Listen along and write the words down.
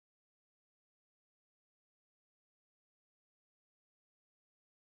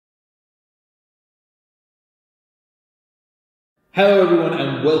Hello everyone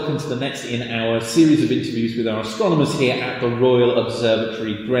and welcome to the next in our series of interviews with our astronomers here at the Royal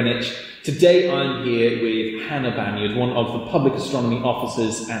Observatory, Greenwich. Today I'm here with Hannah Banyard, one of the Public Astronomy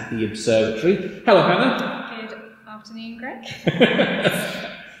Officers at the Observatory. Hello Hannah. Good afternoon, Greg.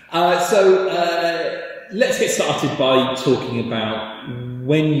 Let's get started by talking about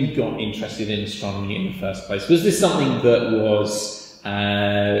when you got interested in astronomy in the first place. Was this something that was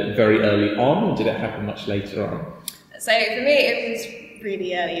very early on, or did it happen much later on? So for me, it was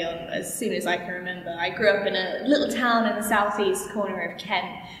really early on, as soon as I can remember. I grew up in a little town in the southeast corner of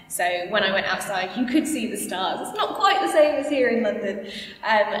Kent, so when I went outside, you could see the stars. It's not quite the same as here in London,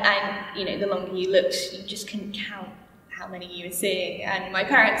 and you know, the longer you looked, you just couldn't count how many you were seeing. And my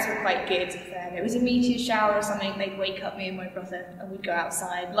parents were quite good. If there was a meteor shower or something, they'd wake up me and my brother, and we'd go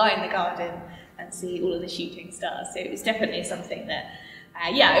outside, lie in the garden, and see all of the shooting stars. So it was definitely something that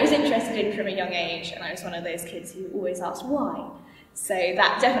I was interested in from a young age, and I was one of those kids who always asked why. So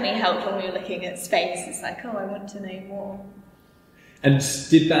that definitely helped when we were looking at space. It's like, oh, I want to know more. And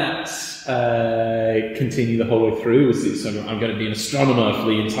did that continue the whole way through? Was it sort of, I'm going to be an astronomer for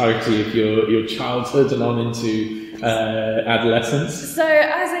the entirety of your childhood and on into adolescence? So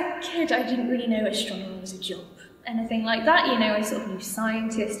as a kid, I didn't really know astronomer was a job. Anything like that, you know, I sort of knew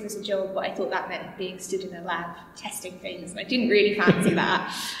scientist was a job, but I thought that meant being stood in a lab testing things, and I didn't really fancy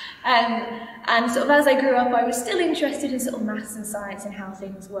that. And sort of as I grew up, I was still interested in sort of maths and science and how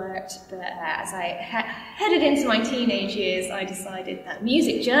things worked, but as I headed into my teenage years, I decided that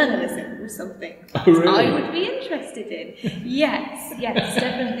music journalism was something that I would be interested in. Yes,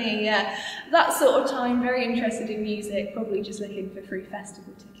 definitely. That sort of time, very interested in music, probably just looking for free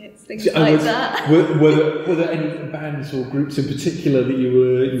festival tickets, things like that. Were there any bands or groups in particular that you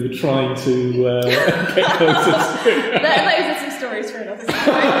were trying to get closer to? Those are some stories for another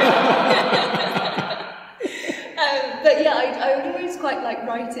time. But yeah, I would always quite like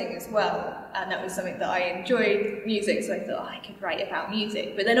writing as well, and that was something that I enjoyed, music, so I thought I could write about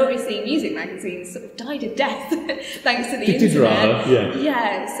music. But then obviously music magazines sort of died a death thanks to the internet.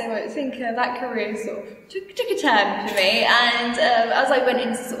 Yeah, so I think that career sort of took a turn for me, and as I went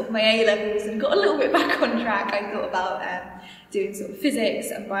into sort of my A-levels and got a little bit back on track, I thought about doing sort of physics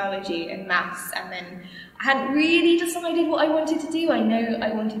and biology and maths, and then I hadn't really decided what I wanted to do. I know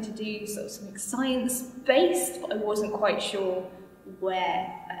I wanted to do sort of something science-based, but I wasn't quite sure where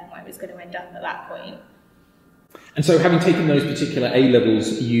I was going to end up at that point. And so having taken those particular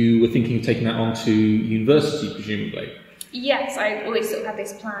A-levels, you were thinking of taking that on to university, presumably? Yes, I always sort of had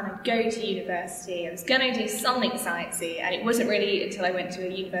this plan. I'd go to university, I was going to do something sciencey, and it wasn't really until I went to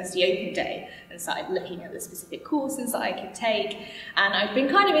a university open day and started looking at the specific courses that I could take. And I've been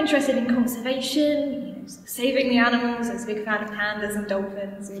kind of interested in conservation, you know, sort of saving the animals. I was a big fan of pandas and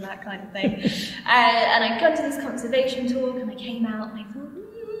dolphins, all that kind of thing. And I got to this conservation talk, and I came out and I thought,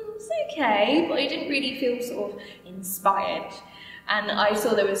 it's okay, but I didn't really feel sort of inspired. And I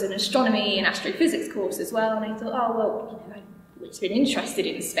saw there was an astronomy and astrophysics course as well, and I thought, oh, well, you know, I've always been interested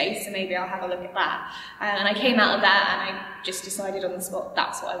in space, so maybe I'll have a look at that. And I came out of that, and I just decided on the spot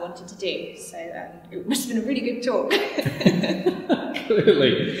that's what I wanted to do. So it must have been a really good talk.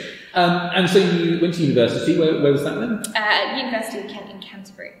 Clearly. And so you went to university. Where was that then? University of Kent in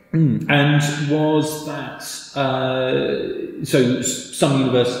Canterbury. And was that, so some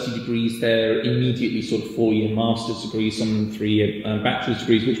university degrees there immediately sort of 4-year master's degrees, some 3-year bachelor's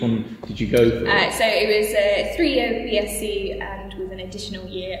degrees. Which one did you go for? So it was a 3-year BSc and with an additional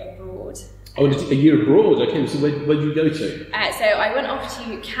year abroad. Oh, a year abroad, okay, so where did you go to? So I went off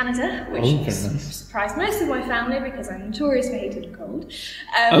to Canada, which surprised most of my family because I'm notorious for hating the cold.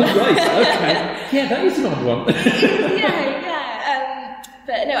 Oh, right, okay. Yeah, that is an odd one.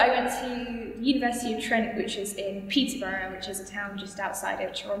 But no, I went to University of Trent, which is in Peterborough, which is a town just outside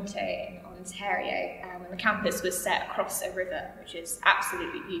of Toronto in Ontario, and the campus was set across a river, which is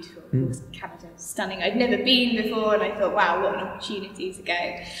absolutely beautiful. Of course, Canada is stunning. I'd never been before, and I thought, wow, what an opportunity to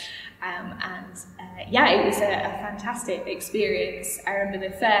go. It was a fantastic experience. I remember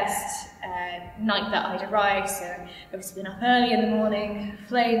the first night that I'd arrived, so I'd obviously been up early in the morning,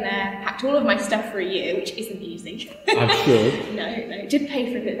 flown there, packed all of my stuff for a year, which isn't easy. I'm sure. No, did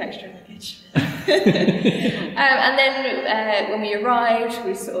pay for a bit of extra luggage. And then when we arrived,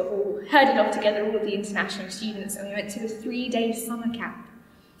 we sort of all herded off together, all of the international students, and we went to a 3-day summer camp.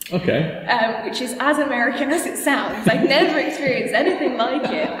 Okay. Which is as American as it sounds. I've never experienced anything like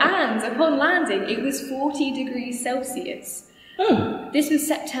it. And upon landing, it was 40 degrees Celsius. Oh. This was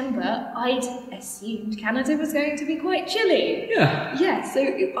September. I'd assumed Canada was going to be quite chilly. Yeah, so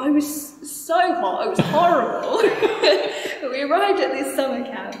I was so hot, it was horrible. But we arrived at this summer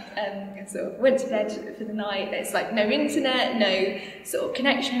camp, and sort of went to bed for the night. There's like no internet, no sort of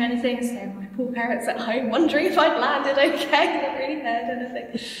connection or anything, so my poor parents at home wondering if I'd landed okay, not really heard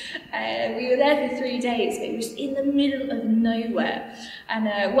anything. We were there for 3 days, but it was in the middle of nowhere.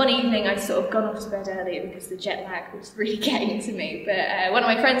 And one evening I'd sort of gone off to bed earlier because the jet lag was really getting to me, but one of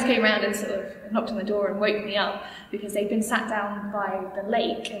my friends came around and sort of knocked on the door and woke me up because they'd been sat down by the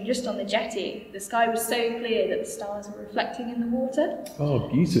lake, and just on the jetty the sky was so clear that the stars were reflecting in the water. Oh,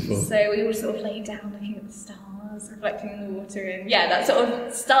 beautiful. So we all sort of laid down looking at the stars reflecting in the water, and yeah, that sort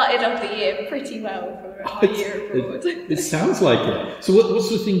of started off the year pretty well for my year abroad. It sounds like it. So what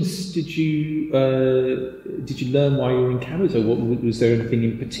sort of things did you learn while you were in Canada? Was there anything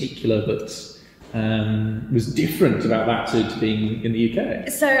in particular that was different about that to being in the UK?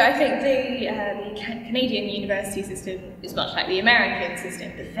 So I think the Canadian university system is much like the American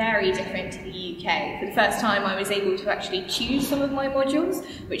system, but very different to the UK. For the first time I was able to actually choose some of my modules,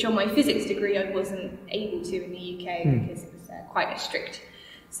 which on my physics degree I wasn't able to in the UK because it was quite a strict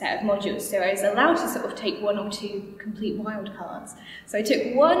set of modules. So I was allowed to sort of take 1 or 2 complete wild cards. So I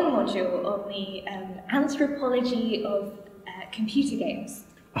took one module on the anthropology of computer games.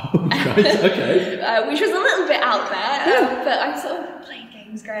 Oh, right, okay. Which was a little bit out there, but I sort of played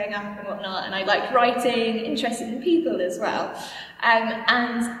games growing up and whatnot, and I liked writing, interested in people as well.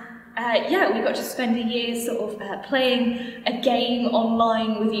 Yeah, we got to spend a year sort of playing a game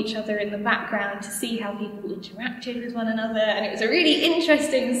online with each other in the background to see how people interacted with one another, and it was a really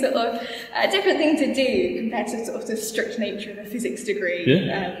interesting sort of different thing to do compared to sort of the strict nature of a physics degree.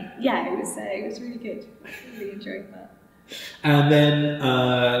 Yeah, it was really good. I really enjoyed that. And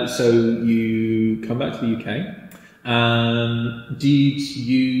then, so you come back to the UK. Did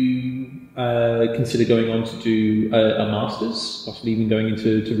you consider going on to do a master's, possibly even going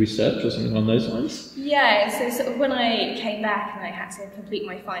into research or something along those lines? Yeah, so sort of when I came back and I had to complete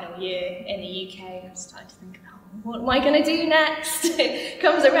my final year in the UK, I started to think about what am I going to do next? It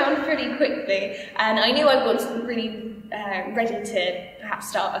comes around pretty quickly, and I knew I wasn't really ready to perhaps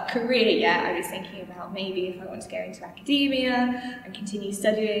start a career yet. I was thinking about maybe if I want to go into academia and continue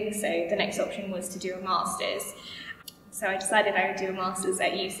studying, so the next option was to do a master's. So I decided I would do a master's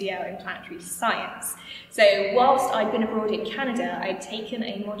at UCL in planetary science. So whilst I'd been abroad in Canada, I'd taken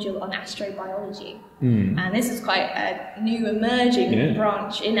a module on astrobiology. And this was quite a new emerging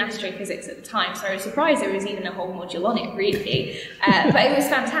branch in astrophysics at the time, so I was surprised there was even a whole module on it, really. But it was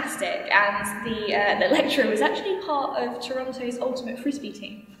fantastic, and the lecturer was actually part of Toronto's ultimate frisbee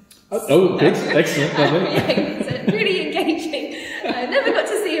team. Oh, good. Excellent. Yeah, so really engaging. I never got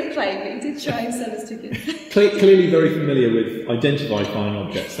to see him play, but he did try and sell us tickets. Clearly very familiar with identify flying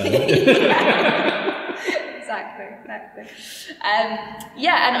objects then. Exactly.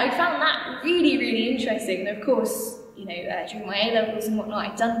 Yeah, and I found that really, really interesting. And of course, you know, during my A-levels and whatnot,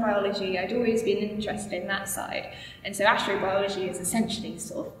 I'd done biology. I'd always been interested in that side. And so astrobiology is essentially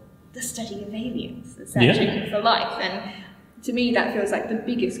sort of the study of aliens, the searching for life. And to me, that feels like the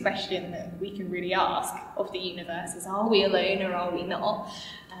biggest question that we can really ask of the universe is, are we alone or are we not?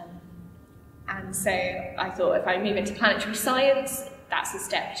 And so I thought if I move into planetary science, that's a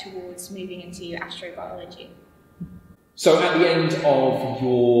step towards moving into astrobiology. So at the end of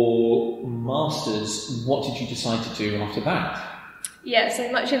your master's, what did you decide to do after that? Yeah,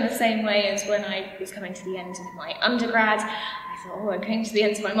 so much in the same way as when I was coming to the end of my undergrad, I thought, oh, I'm coming to the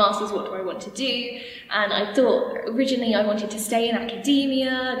end of my master's, what do I want to do? And I thought originally I wanted to stay in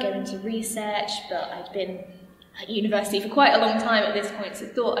academia, go into research, but I'd been at university for quite a long time at this point, so I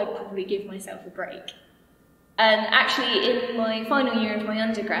thought I'd probably give myself a break. And actually, in my final year of my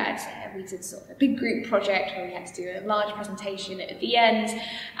undergrad, we did sort of a big group project where we had to do a large presentation at the end,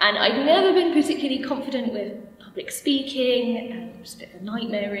 and I'd never been particularly confident with public speaking, and it was a bit of a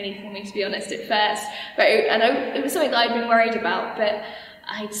nightmare really for me, to be honest, at first. But it was something that I'd been worried about, but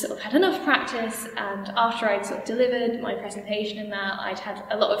I'd sort of had enough practice, and after I'd sort of delivered my presentation and that, I'd had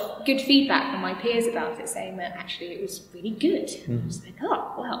a lot of good feedback from my peers about it, saying that actually it was really good. I was like,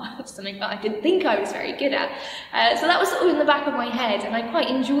 oh, wow, that's something that I didn't think I was very good at. So that was sort of in the back of my head, and I quite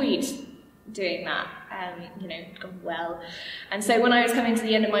enjoyed doing that, you know, gone well. And so when I was coming to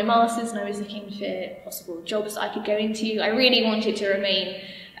the end of my master's and I was looking for possible jobs I could go into, I really wanted to remain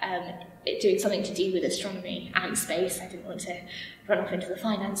doing something to do with astronomy and space. I didn't want to run off into the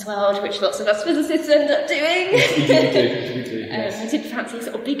finance world, which lots of us physicists end up doing. I did fancy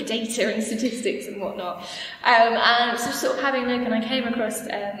sort of big data and statistics and whatnot. And so sort of having a look, and I came across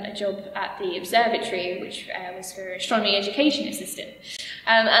a job at the observatory, which was for astronomy education assistant.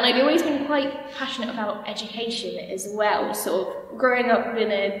 And I'd always been quite passionate about education as well. Sort of growing up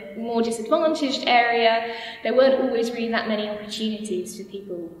in a more disadvantaged area, there weren't always really that many opportunities for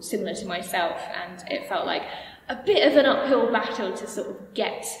people similar to myself, and it felt like a bit of an uphill battle to sort of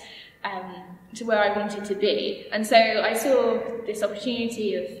get to where I wanted to be. And so I saw this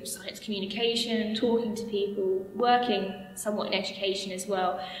opportunity of science communication, talking to people, working somewhat in education as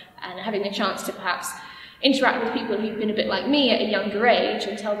well, and having the chance to perhaps interact with people who've been a bit like me at a younger age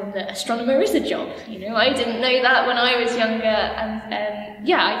and tell them that astronomer is a job. You know, I didn't know that when I was younger, and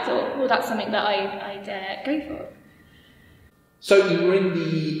yeah, I thought, well, that's something that I'd go for. So you were in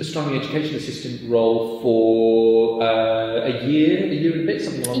the astronomy education assistant role for a year and a bit,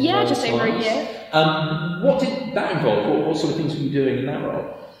 something along those lines. Yeah, just over a year. What did that involve? What sort of things were you doing in that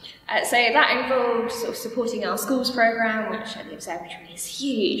role? So that involved sort of supporting our schools programme, which at the observatory is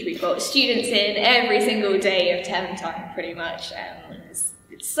huge. We've got students in every single day of term time, pretty much. It's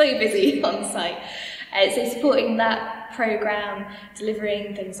so busy on site. So supporting that programme,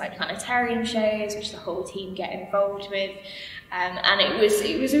 delivering things like Planetarium shows, which the whole team get involved with. And it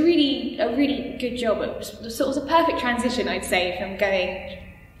was a really good job. It was sort of a perfect transition, I'd say,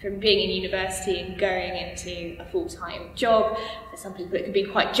 from being in university and going into a full-time job. For some people it can be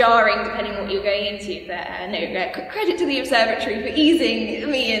quite jarring depending on what you're going into, but no, credit to the observatory for easing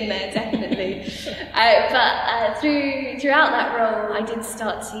me in there, definitely. But throughout that role I did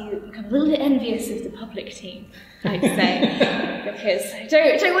start to become a little bit envious of the public team, I'd say, because I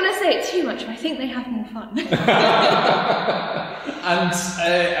don't want to say it too much, but I think they have more fun. And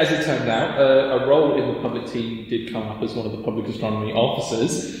as it turned out, a role in the public team did come up as one of the Public Astronomy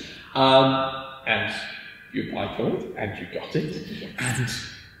Officers, and you applied for it, and you got it. Yes. And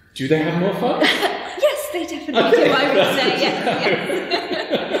do they have more fun? Yes, they definitely do, I would say,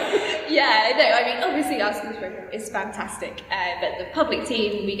 yes. Yeah, no, I mean, obviously our schools program is fantastic, but the public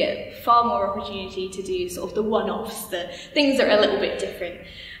team, we get far more opportunity to do sort of the one-offs, the things that are a little bit different.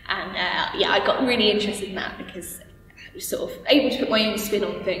 And yeah, I got really interested in that because I was sort of able to put my own spin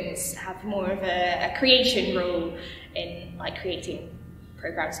on things, have more of a creation role in like creating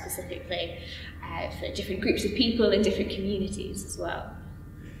programs specifically for different groups of people in different communities as well.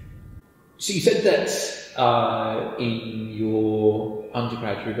 So you said that in your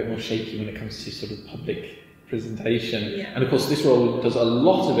undergrad you were a bit more shaky when it comes to sort of public presentation, yeah. And of course this role does a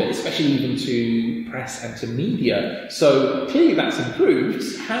lot of it, especially even to press and to media. So clearly that's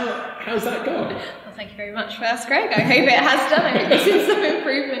improved. How's that going? Well, thank you very much for asking, Greg. I hope it has done. I hope there's been some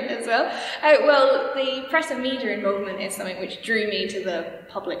improvement as well. Well, the press and media involvement is something which drew me to the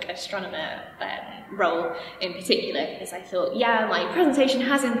public astronomer role in particular, because I thought, yeah, my presentation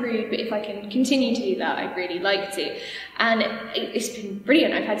has improved, but if I can continue to do that, I'd really like to. And it's been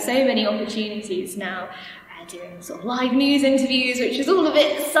brilliant. I've had so many opportunities now doing sort of live news interviews, which is all a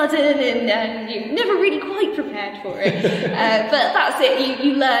bit sudden and you're never really quite prepared for it. But that's it.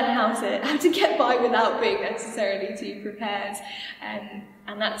 You learn how to get by without being necessarily too prepared.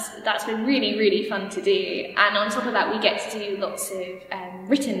 And that's been really, really fun to do. And on top of that, we get to do lots of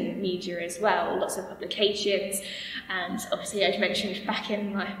written media as well, lots of publications. And obviously, as mentioned back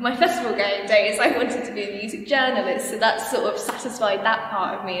in my festival going days, I wanted to be a music journalist, so that sort of satisfied that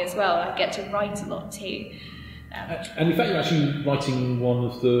part of me as well. I get to write a lot too. And in fact, you're actually writing one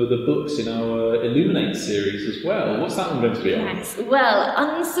of the books in our Illuminate series as well. What's that one going to be on? Yes, well,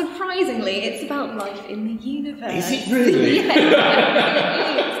 unsurprisingly, it's about life in the universe. Is it really? Yeah,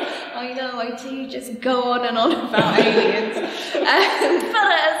 it is. I know, I do just go on and on about aliens. But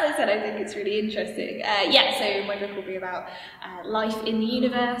as I said, I think it's really interesting. Yeah, so my book will be about life in the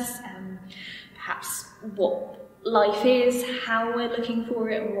universe, perhaps what life is, how we're looking for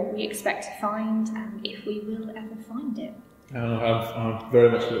it, and what we expect to find, and if we will ever find it. I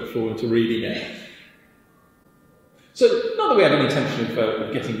very much look forward to reading it. So, not that we have any intention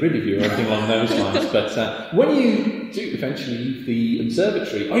of getting rid of you or anything along those lines, but when you do eventually leave the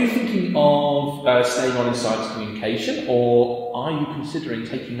observatory, are you thinking of staying on in science communication, or are you considering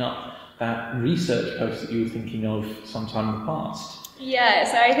taking up that research post that you were thinking of sometime in the past? Yeah,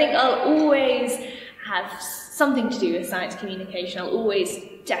 so I think I'll always have something to do with science communication. I'll always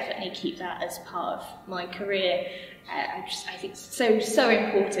definitely keep that as part of my career. I think it's so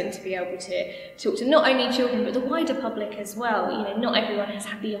important to be able to talk to not only children but the wider public as well. You know, not everyone has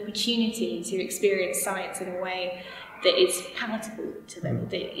had the opportunity to experience science in a way that is palatable to them,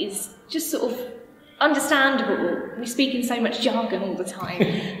 that is just sort of understandable. We speak in so much jargon all the time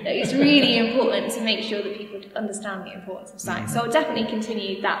that it's really important to make sure that people understand the importance of science. So I'll definitely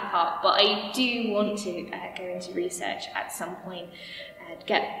continue that part, but I do want to go into research at some point. I'd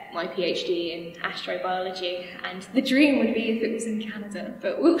get my PhD in astrobiology, and the dream would be if it was in Canada,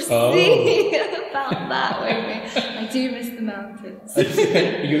 but we'll see about that, won't we? I do miss the mountains.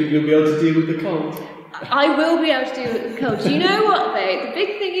 You'll be able to deal with the cold. I will be able to deal with the cold. Do you know what though? The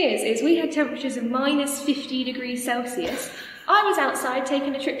big thing is we had temperatures of minus 50 degrees Celsius. I was outside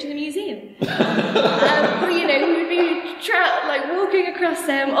taking a trip to the museum. You know, we would be walking across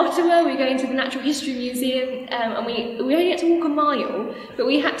Ottawa. We go into the Natural History Museum, and we only had to walk a mile, but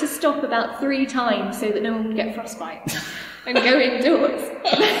we had to stop about 3 times so that no one would get frostbite and go indoors.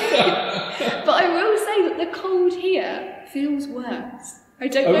 But I will say that the cold here feels worse. I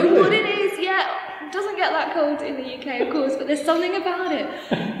don't know what it is yet. It doesn't get that cold in the UK, of course, but there's something about it.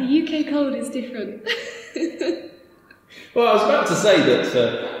 The UK cold is different. Well, I was about to say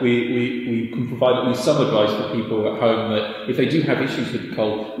that we can provide at least some advice for people at home that if they do have issues with the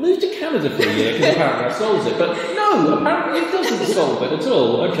cold, move to Canada for a year, because apparently that solves it. But no, apparently it doesn't solve it at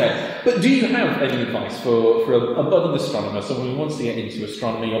all. Okay. But do you have any advice for a budding astronomer, someone who wants to get into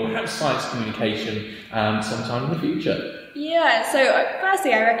astronomy or perhaps science communication sometime in the future? Yeah, so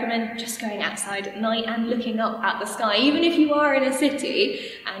firstly I recommend just going outside at night and looking up at the sky. Even if you are in a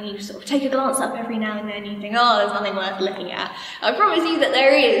city and you sort of take a glance up every now and then, you think, oh, there's nothing worth looking at. I promise you that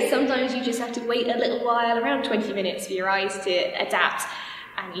there is. Sometimes you just have to wait a little while, around 20 minutes for your eyes to adapt,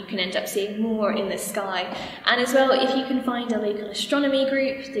 and you can end up seeing more in the sky. And as well, if you can find a local astronomy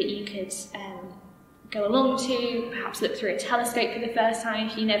group that you could go along to, perhaps look through a telescope for the first time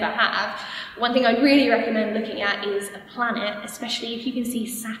if you never have. One thing I'd really recommend looking at is a planet, especially if you can see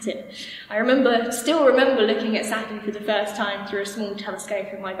Saturn. I still remember looking at Saturn for the first time through a small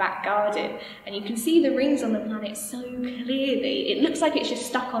telescope in my back garden, and you can see the rings on the planet so clearly. It looks like it's just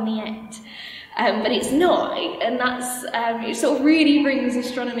stuck on the end. But it's not, and that's it sort of really brings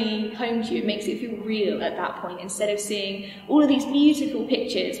astronomy home to you. It makes it feel real at that point. Instead of seeing all of these beautiful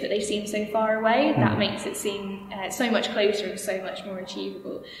pictures, but they seem so far away, that makes it seem so much closer and so much more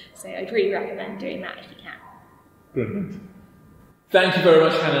achievable. So I'd really recommend doing that if you can. Brilliant. Thank you very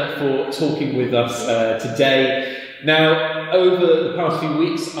much, Hannah, for talking with us today. Now, over the past few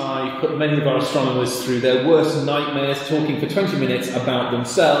weeks, I've put many of our astronomers through their worst nightmares, talking for 20 minutes about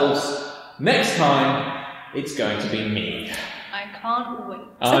themselves. Next time, it's going to be me. I can't wait.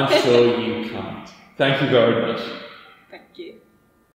 I'm sure you can't. Thank you very much. Thank you.